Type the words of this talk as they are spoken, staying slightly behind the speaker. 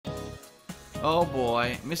Oh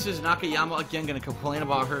boy, Mrs. Nakayama again gonna complain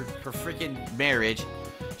about her freaking marriage.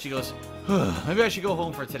 She goes, maybe I should go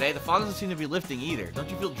home for today. The fog doesn't seem to be lifting either. Don't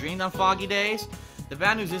you feel drained on foggy days? The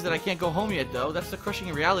bad news is that I can't go home yet though. That's the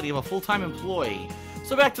crushing reality of a full-time employee.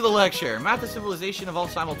 So back to the lecture. Math and civilization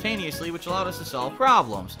evolved simultaneously, which allowed us to solve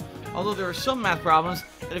problems. Although there are some math problems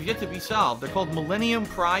that have yet to be solved. They're called Millennium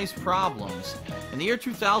Prize problems. In the year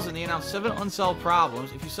 2000, they announced 7 unsolved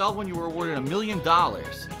problems. If you solved one, you were awarded $1 million.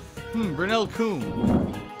 Brunel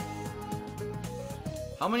Kuhn.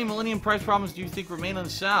 How many Millennium Prize problems do you think remain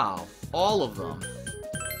unsolved? All of them.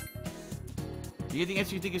 Do you think the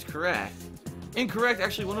answer you think is correct? Incorrect.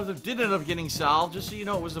 Actually, one of them did end up getting solved. Just so you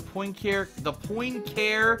know, it was the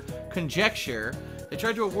Poincare conjecture. They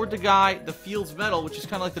tried to award the guy the Fields Medal, which is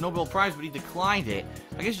kind of like the Nobel Prize, but he declined it.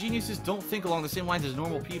 I guess geniuses don't think along the same lines as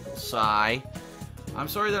normal people. Sigh. I'm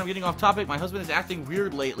sorry that I'm getting off topic. My husband is acting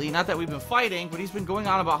weird lately. Not that we've been fighting, but he's been going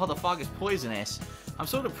on about how the fog is poisonous. I'm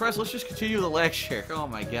so depressed. Let's just continue the lecture. Oh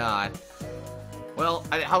my god. Well,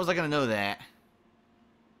 how was I going to know that?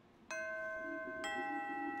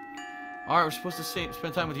 Alright, we're supposed to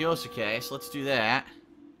spend time with Yosuke, so let's do that.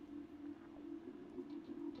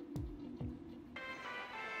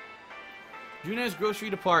 June's grocery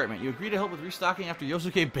department. You agreed to help with restocking after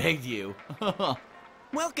Yosuke begged you.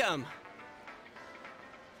 Welcome!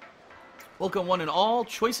 Welcome one and all.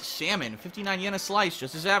 Choice salmon, 59 yen a slice,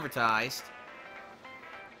 just as advertised.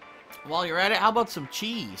 While you're at it, how about some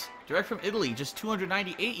cheese? Direct from Italy, just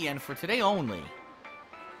 298 yen for today only.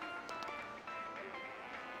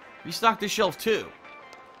 Restock this shelf too.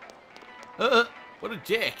 What a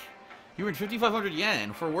dick. You earned 5,500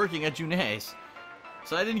 yen for working at June's.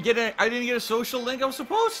 So I didn't get a social link I was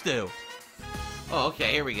supposed to. Oh,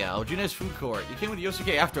 okay, here we go. June's food court. You came with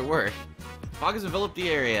Yosuke after work. Fog has enveloped the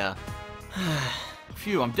area.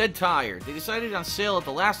 Phew, I'm dead tired. They decided on sale at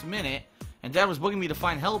the last minute, and Dad was bugging me to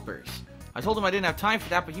find helpers. I told him I didn't have time for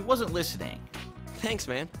that, but he wasn't listening. Thanks,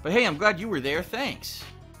 man. But hey, I'm glad you were there. Thanks.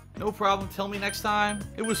 No problem. Tell me next time.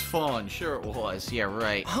 It was fun. Sure it was. Yeah,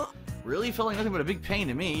 right. Huh? Really? Felt like nothing but a big pain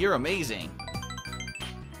to me. You're amazing.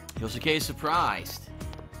 Yosuke is surprised.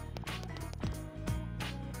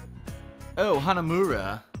 Oh,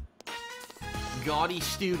 Hanamura. Gaudy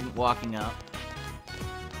student walking up.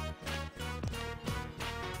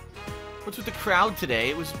 What's with the crowd today?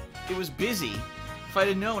 It was busy. If I'd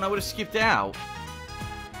have known, I would have skipped out.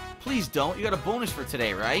 Please don't. You got a bonus for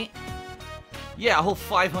today, right? Yeah, a whole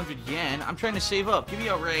 500 yen. I'm trying to save up. Give me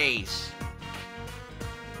a raise.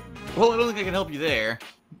 Well, I don't think I can help you there.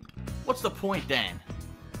 What's the point then?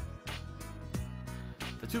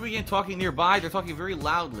 The two began talking nearby. They're talking very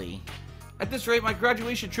loudly. At this rate, my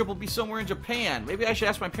graduation trip will be somewhere in Japan. Maybe I should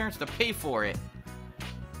ask my parents to pay for it.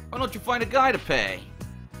 Why don't you find a guy to pay?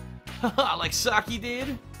 Haha, like Saki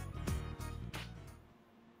did?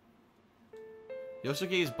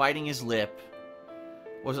 Yosuke is biting his lip.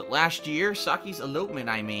 Was it last year? Saki's elopement,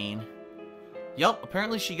 I mean. Yup,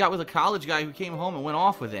 apparently she got with a college guy who came home and went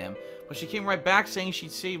off with him. But she came right back saying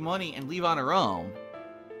she'd save money and leave on her own.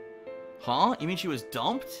 Huh? You mean she was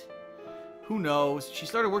dumped? Who knows? She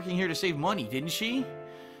started working here to save money, didn't she?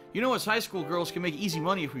 You know us high school girls can make easy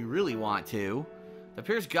money if we really want to. The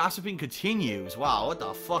pair's gossiping continues. Wow, what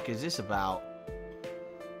the fuck is this about?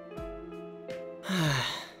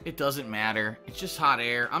 It doesn't matter. It's just hot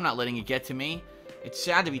air. I'm not letting it get to me. It's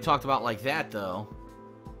sad to be talked about like that, though.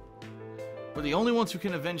 We're the only ones who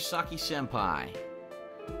can avenge Saki-senpai.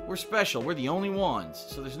 We're special. We're the only ones.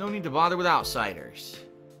 So there's no need to bother with outsiders.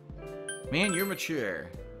 Man, you're mature.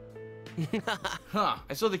 Huh.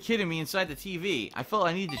 I saw the kid in me inside the TV. I felt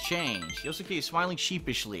I needed to change. Yosuke is smiling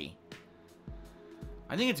sheepishly.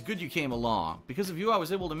 I think it's good you came along. Because of you, I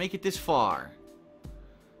was able to make it this far.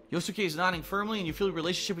 Yosuke is nodding firmly, and you feel your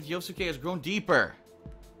relationship with Yosuke has grown deeper.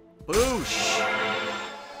 Boosh!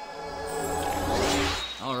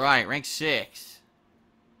 Alright, rank 6.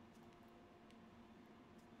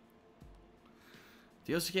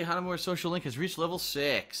 The Yosuke Hanamura social link has reached level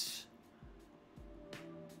 6.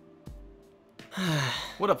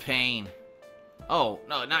 What a pain. Oh,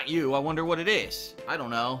 no, not you. I wonder what it is. I don't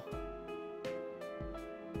know.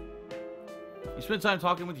 You spent time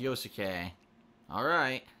talking with Yosuke.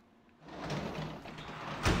 Alright.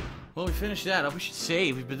 Well, we finished that up. We should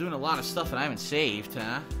save. We've been doing a lot of stuff and I haven't saved,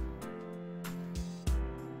 huh?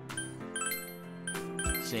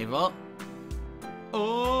 Save up.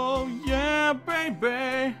 Oh, yeah,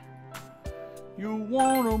 baby. You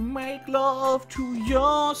wanna make love to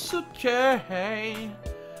Yosuke.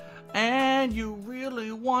 And you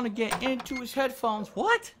really wanna get into his headphones.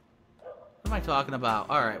 What? What am I talking about?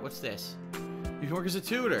 Alright, what's this? You can work as a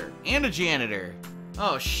tutor and a janitor.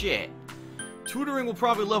 Oh, shit. Tutoring will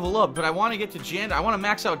probably level up, but I want to get to janitor. I want to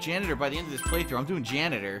max out janitor by the end of this playthrough. I'm doing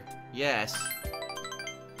janitor. Yes.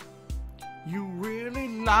 You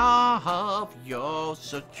really love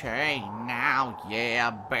Yosuke now,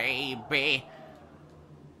 yeah, baby.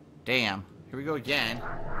 Damn. Here we go again.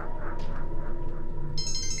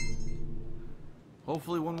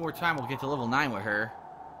 Hopefully one more time we'll get to level 9 with her.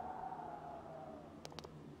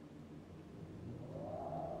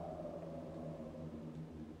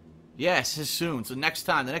 Yes, as soon. So the next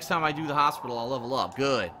time I do the hospital, I'll level up.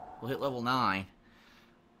 Good. We'll hit level 9.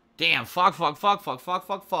 Damn, fog. The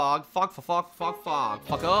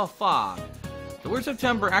word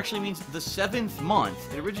September actually means the 7th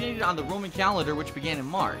month. It originated on the Roman calendar, which began in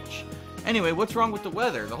March. Anyway, what's wrong with the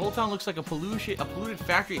weather? The whole town looks like a polluted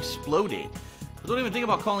factory exploded. But don't even think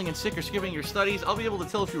about calling in sick or skipping your studies. I'll be able to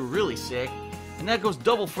tell if you were really sick. And that goes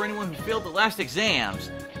double for anyone who failed the last exams.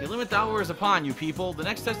 The 11th hour is upon you, people. The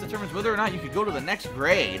next test determines whether or not you could go to the next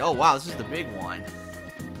grade. Oh, wow, this is the big one.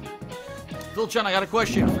 Phil-chan, I got a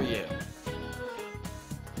question for you.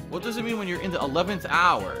 What does it mean when you're in the 11th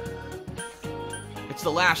hour? It's the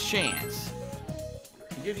last chance.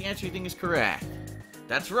 You give the answer you think is correct.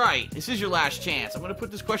 That's right. This is your last chance. I'm going to put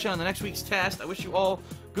this question on the next week's test. I wish you all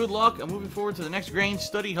good luck. I'm moving forward to the next grade.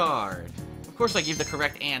 Study hard. Of course I gave the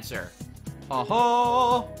correct answer.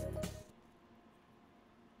 Ha-ha!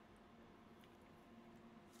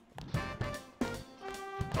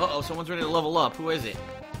 Uh-oh, someone's ready to level up. Who is it?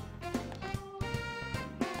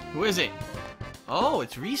 Who is it? Oh,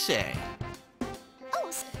 it's Rise. Hi,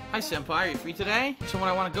 Senpai. Are you free today? Someone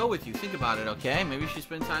I want to go with you. Think about it, okay? Maybe you should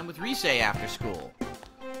spend time with Rise after school.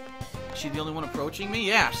 Is she the only one approaching me?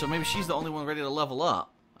 Yeah, so maybe she's the only one ready to level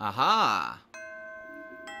up. Aha!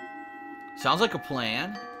 Sounds like a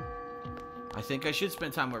plan. I think I should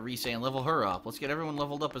spend time with Rise and level her up. Let's get everyone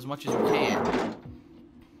leveled up as much as we can.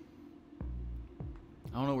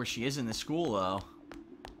 I don't know where she is in the school, though.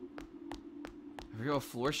 I forget what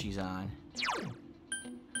floor she's on.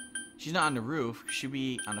 She's not on the roof. She should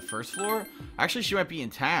be on the first floor. Actually, she might be in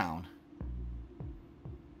town.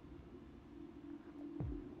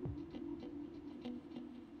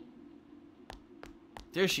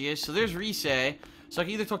 There she is. So there's Rise. So I can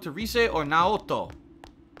either talk to Rise or Naoto.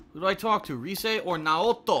 Who do I talk to? Rise or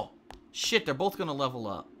Naoto? Shit, they're both gonna level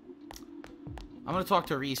up. I'm gonna talk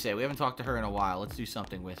to Rise. We haven't talked to her in a while. Let's do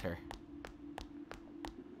something with her.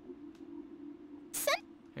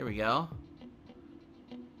 Here we go.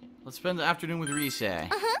 Let's spend the afternoon with Rise.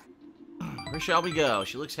 Where shall we go?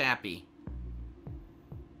 She looks happy.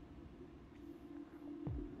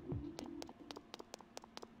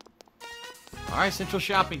 Alright, Central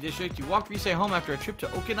Shopping District. You walked Rise home after a trip to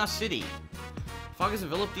Okina City. Fog has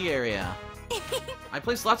enveloped the area. I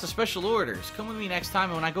placed lots of special orders. Come with me next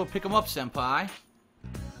time when I go pick them up, Senpai.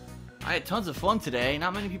 I had tons of fun today.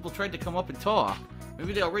 Not many people tried to come up and talk.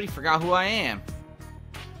 Maybe they already forgot who I am.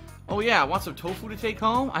 Oh yeah, want some tofu to take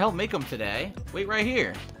home? I helped make them today. Wait right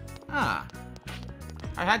here. Ah.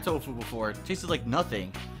 I had tofu before. It tasted like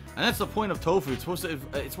nothing. And that's the point of tofu. It's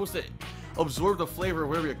supposed to absorb the flavor of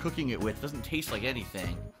whatever you're cooking it with. It doesn't taste like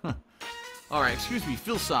anything. Alright, excuse me,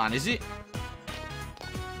 Phil-san, is it?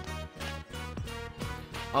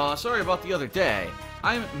 Sorry about the other day.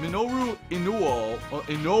 I'm Minoru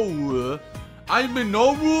Inoue. I'm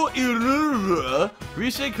Minoru Inoue.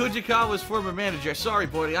 Rise Kujikawa's former manager. Sorry,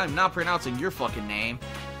 buddy, I'm not pronouncing your fucking name.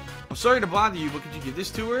 I'm sorry to bother you, but could you give this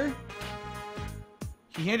to her?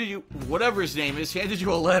 He handed you, whatever his name is, handed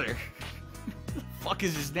you a letter. What the fuck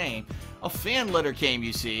is his name? A fan letter came,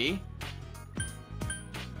 you see.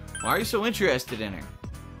 Why are you so interested in her?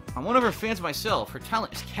 I'm one of her fans myself. Her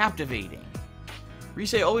talent is captivating.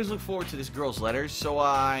 Rise always looked forward to this girl's letters, so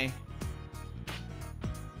I...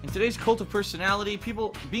 In today's cult of personality,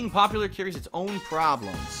 being popular carries its own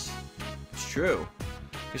problems. It's true.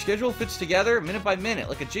 Your schedule fits together minute by minute,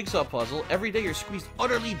 like a jigsaw puzzle. Every day you're squeezed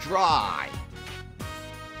utterly dry.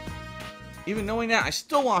 Even knowing that, I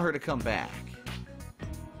still want her to come back.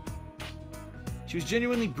 She was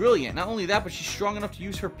genuinely brilliant. Not only that, but she's strong enough to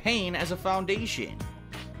use her pain as a foundation.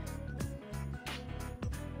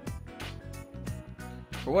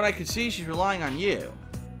 For what I could see, she's relying on you.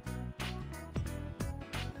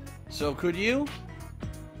 So, could you?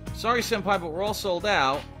 Sorry, Senpai, but we're all sold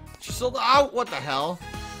out. She sold out? What the hell?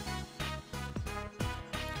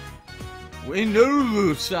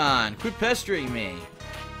 Minoru-san, quit pestering me.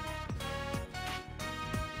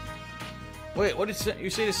 Wait, what did you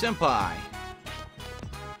say to Senpai?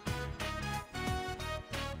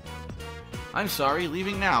 I'm sorry,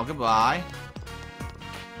 leaving now. Goodbye.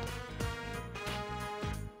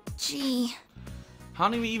 Gee.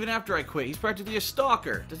 Hounding me even after I quit. He's practically a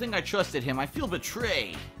stalker. To think I trusted him, I feel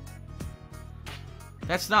betrayed.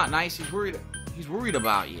 That's not nice. He's worried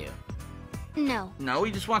about you. No. No,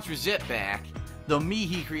 he just wants Rosette back. The me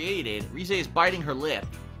he created. Rise is biting her lip.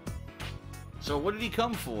 So what did he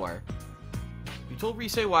come for? You told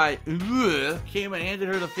Rise why came and handed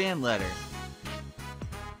her the fan letter.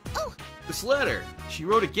 Oh! This letter. She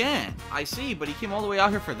wrote again. I see, but he came all the way out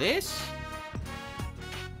here for this?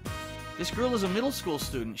 This girl is a middle school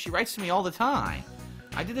student. She writes to me all the time.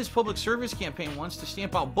 I did this public service campaign once to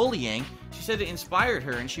stamp out bullying. She said it inspired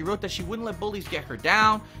her, and she wrote that she wouldn't let bullies get her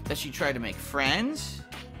down, that she tried to make friends.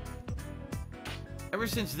 Ever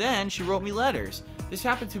since then, she wrote me letters. This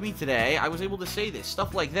happened to me today. I was able to say this,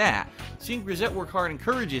 stuff like that. Seeing Grisette work hard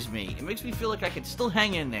encourages me. It makes me feel like I can still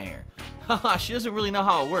hang in there. Haha, she doesn't really know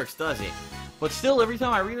how it works, does it? But still, every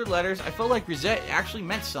time I read her letters, I felt like Grisette actually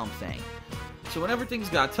meant something. So whenever things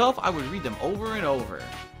got tough, I would read them over and over.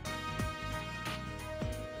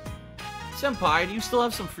 Senpai, do you still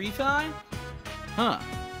have some free time? Huh.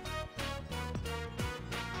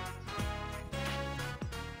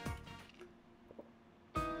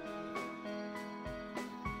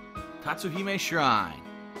 Tatsuhime Shrine.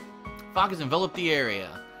 Fog has enveloped the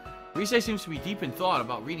area. Rise seems to be deep in thought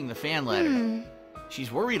about reading the fan letter.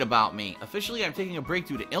 She's worried about me. Officially, I'm taking a break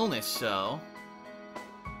due to illness, so...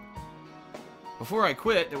 Before I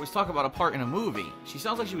quit, there was talk about a part in a movie. She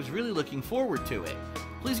sounds like she was really looking forward to it.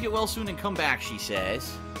 Please get well soon and come back, she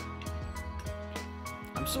says.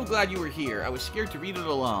 I'm so glad you were here. I was scared to read it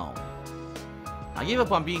alone. I gave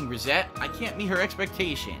up on being Rosette. I can't meet her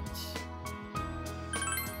expectations.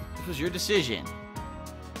 This was your decision.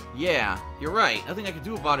 Yeah, you're right. Nothing I can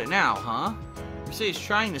do about it now, huh? Rise is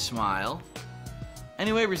trying to smile.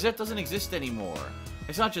 Anyway, Rosette doesn't exist anymore.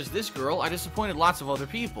 It's not just this girl, I disappointed lots of other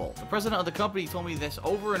people. The president of the company told me this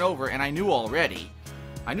over and over, and I knew already.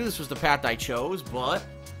 I knew this was the path I chose, but...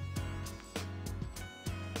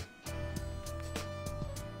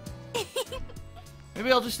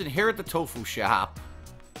 Maybe I'll just inherit the tofu shop.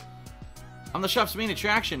 I'm the shop's main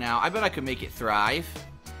attraction now. I bet I could make it thrive.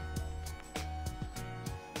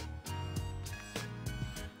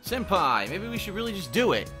 Senpai, maybe we should really just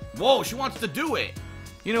do it. Whoa, she wants to do it!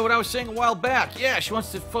 You know what I was saying a while back? Yeah, she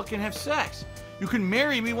wants to fucking have sex. You can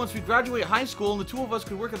marry me once we graduate high school and the two of us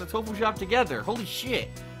could work at the tofu shop together. Holy shit.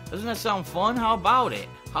 Doesn't that sound fun? How about it?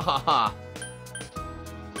 Ha ha ha.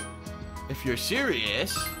 If you're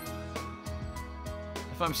serious...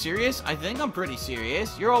 If I'm serious? I think I'm pretty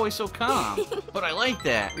serious. You're always so calm. But I like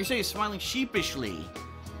that. Rise is smiling sheepishly.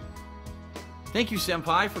 Thank you,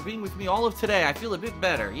 Senpai, for being with me all of today. I feel a bit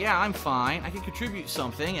better. Yeah, I'm fine. I can contribute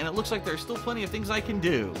something, and it looks like there's still plenty of things I can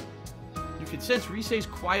do. You can sense Rise's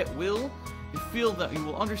quiet will. You feel that you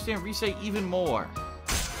will understand Rise even more.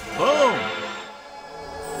 Boom!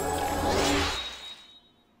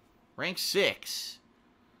 Rank 6.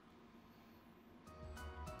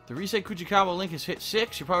 The Rise Kujikawa link has hit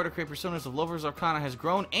 6. Your power to create personas of Lovers Arcana has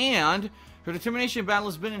grown, and her determination in battle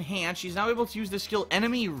has been enhanced. She's now able to use the skill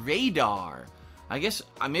Enemy Radar. I guess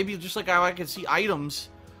maybe just like how I can see items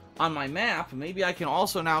on my map, maybe I can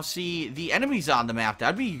also now see the enemies on the map.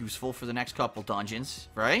 That'd be useful for the next couple dungeons,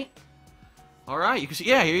 right? Alright, you can see,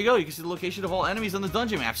 yeah, here you go. You can see the location of all enemies on the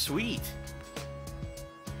dungeon map. Sweet.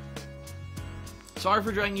 Sorry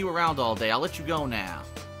for dragging you around all day. I'll let you go now.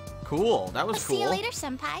 Cool, that was cool. See you later,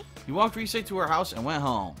 Senpai. You walked Rise to her house and went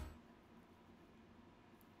home.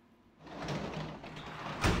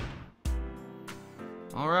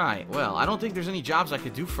 Alright, well, I don't think there's any jobs I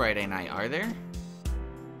could do Friday night, are there?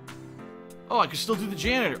 Oh, I could still do the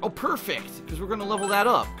janitor. Oh, perfect! Because we're going to level that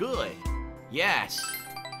up. Good. Yes.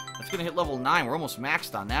 That's going to hit level 9. We're almost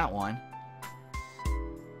maxed on that one.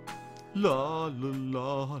 La, la,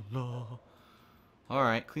 la, la.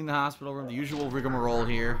 Alright, clean the hospital room. The usual rigmarole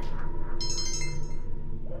here.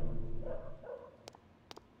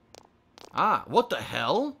 Ah, what the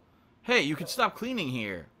hell? Hey, you can stop cleaning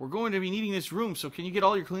here. We're going to be needing this room, so can you get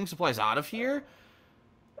all your cleaning supplies out of here?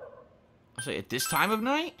 I'll say, at this time of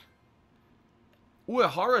night? Ooh,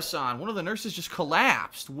 Hara-san, one of the nurses just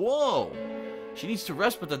collapsed. Whoa! She needs to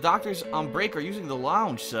rest, but the doctors on break are using the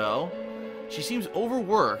lounge, so... She seems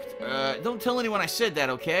overworked. Don't tell anyone I said that,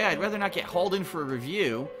 okay? I'd rather not get hauled in for a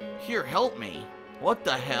review. Here, help me. What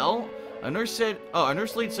the hell? A nurse laid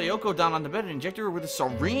Sayoko down on the bed and injected her with a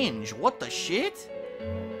syringe. What the shit?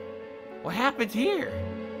 What happened here?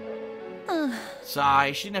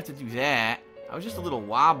 Sigh, she didn't have to do that. I was just a little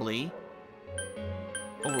wobbly.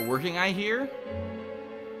 Overworking, I hear?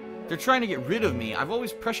 They're trying to get rid of me. I've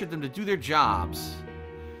always pressured them to do their jobs.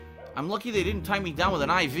 I'm lucky they didn't tie me down with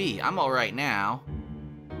an IV. I'm alright now.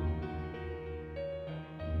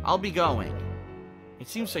 I'll be going. It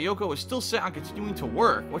seems Sayoko is still set on continuing to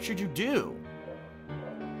work. What should you do?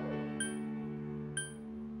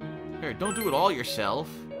 Here, don't do it all yourself.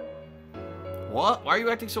 What? Why are you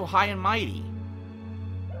acting so high and mighty?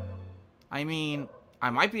 I mean, I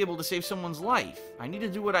might be able to save someone's life. I need to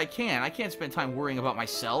do what I can. I can't spend time worrying about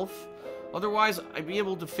myself. Otherwise, I'd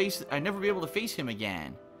never be able to face him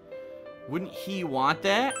again. Wouldn't he want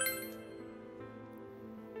that?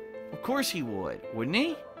 Of course he would, wouldn't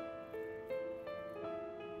he?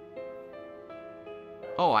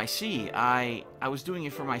 Oh, I see. I was doing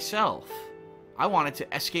it for myself. I wanted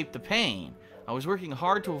to escape the pain. I was working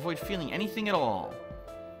hard to avoid feeling anything at all.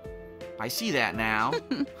 I see that now.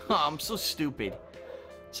 Oh, I'm so stupid.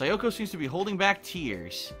 Sayoko seems to be holding back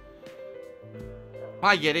tears.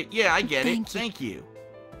 I get it. Yeah, I get it. Thank you.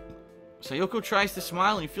 Sayoko tries to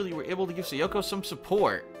smile, and you feel you were able to give Sayoko some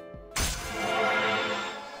support.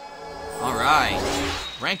 Alright.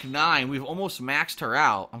 Rank 9. We've almost maxed her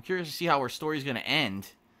out. I'm curious to see how her story's going to end.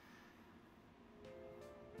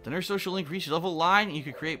 The Nurse Social Link reached level line, and you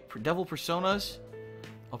can create devil personas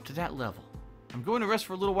up to that level. I'm going to rest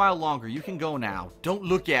for a little while longer. You can go now. Don't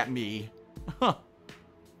look at me. You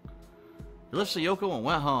left Sayoko and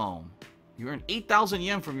went home. You earned 8,000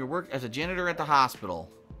 yen from your work as a janitor at the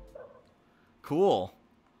hospital. Cool.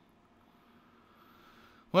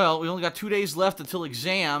 Well, we only got 2 days left until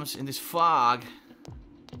exams in this fog.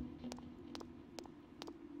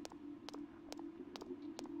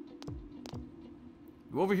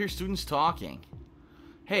 You overhear students talking.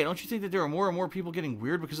 Hey, don't you think that there are more and more people getting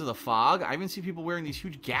weird because of the fog? I even see people wearing these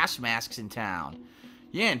huge gas masks in town.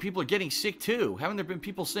 Yeah, and people are getting sick too. Haven't there been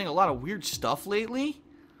people saying a lot of weird stuff lately?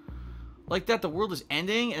 Like that the world is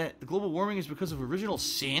ending and that global warming is because of original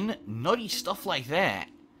sin? Nutty stuff like that.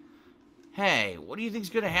 Hey, what do you think's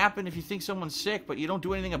gonna happen if you think someone's sick but you don't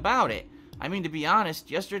do anything about it? I mean, to be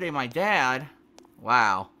honest, yesterday my dad...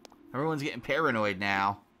 Wow. Everyone's getting paranoid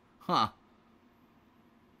now. Huh.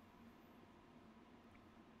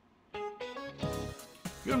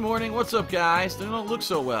 Good morning. What's up, guys? They don't look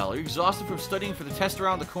so well. Are you exhausted from studying for the test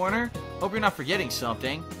around the corner? Hope you're not forgetting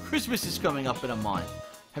something. Christmas is coming up in a month.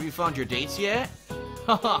 Have you found your dates yet?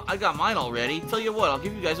 Haha, I got mine already. Tell you what, I'll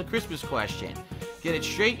give you guys a Christmas question. Get it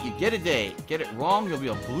straight, you get a date. Get it wrong, you'll be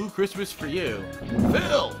a blue Christmas for you.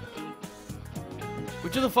 Phil!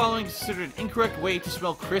 Which of the following is considered an incorrect way to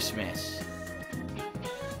spell Christmas?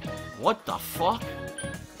 What the fuck?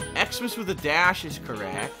 Xmas with a dash is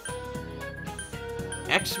correct.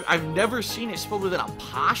 I've never seen it spelled with an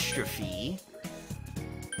apostrophe.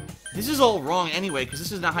 This is all wrong anyway, because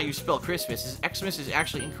this is not how you spell Christmas. Xmas is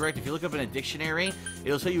actually incorrect. If you look up in a dictionary,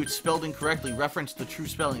 it'll tell you it's spelled incorrectly, reference the true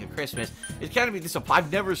spelling of Christmas. It's gotta be this.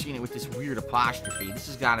 I've never seen it with this weird apostrophe. This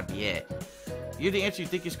has gotta be it. You're the answer you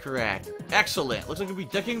think is correct. Excellent. Looks like we'll be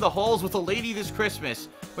decking the halls with a lady this Christmas.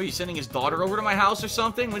 What, are you sending his daughter over to my house or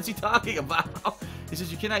something? What's he talking about? He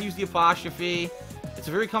says you cannot use the apostrophe. It's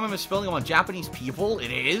a very common misspelling among Japanese people.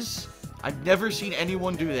 It is. I've never seen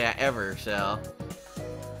anyone do that ever, so...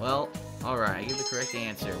 Well, alright, I give the correct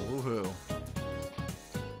answer. Woohoo.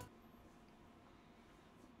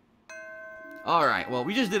 Alright, well,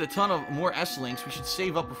 we just did a ton of more S-links. We should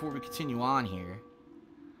save up before we continue on here.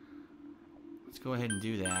 Let's go ahead and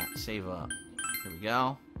do that. Save up. Here we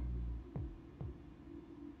go.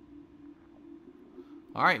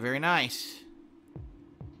 Alright, very nice.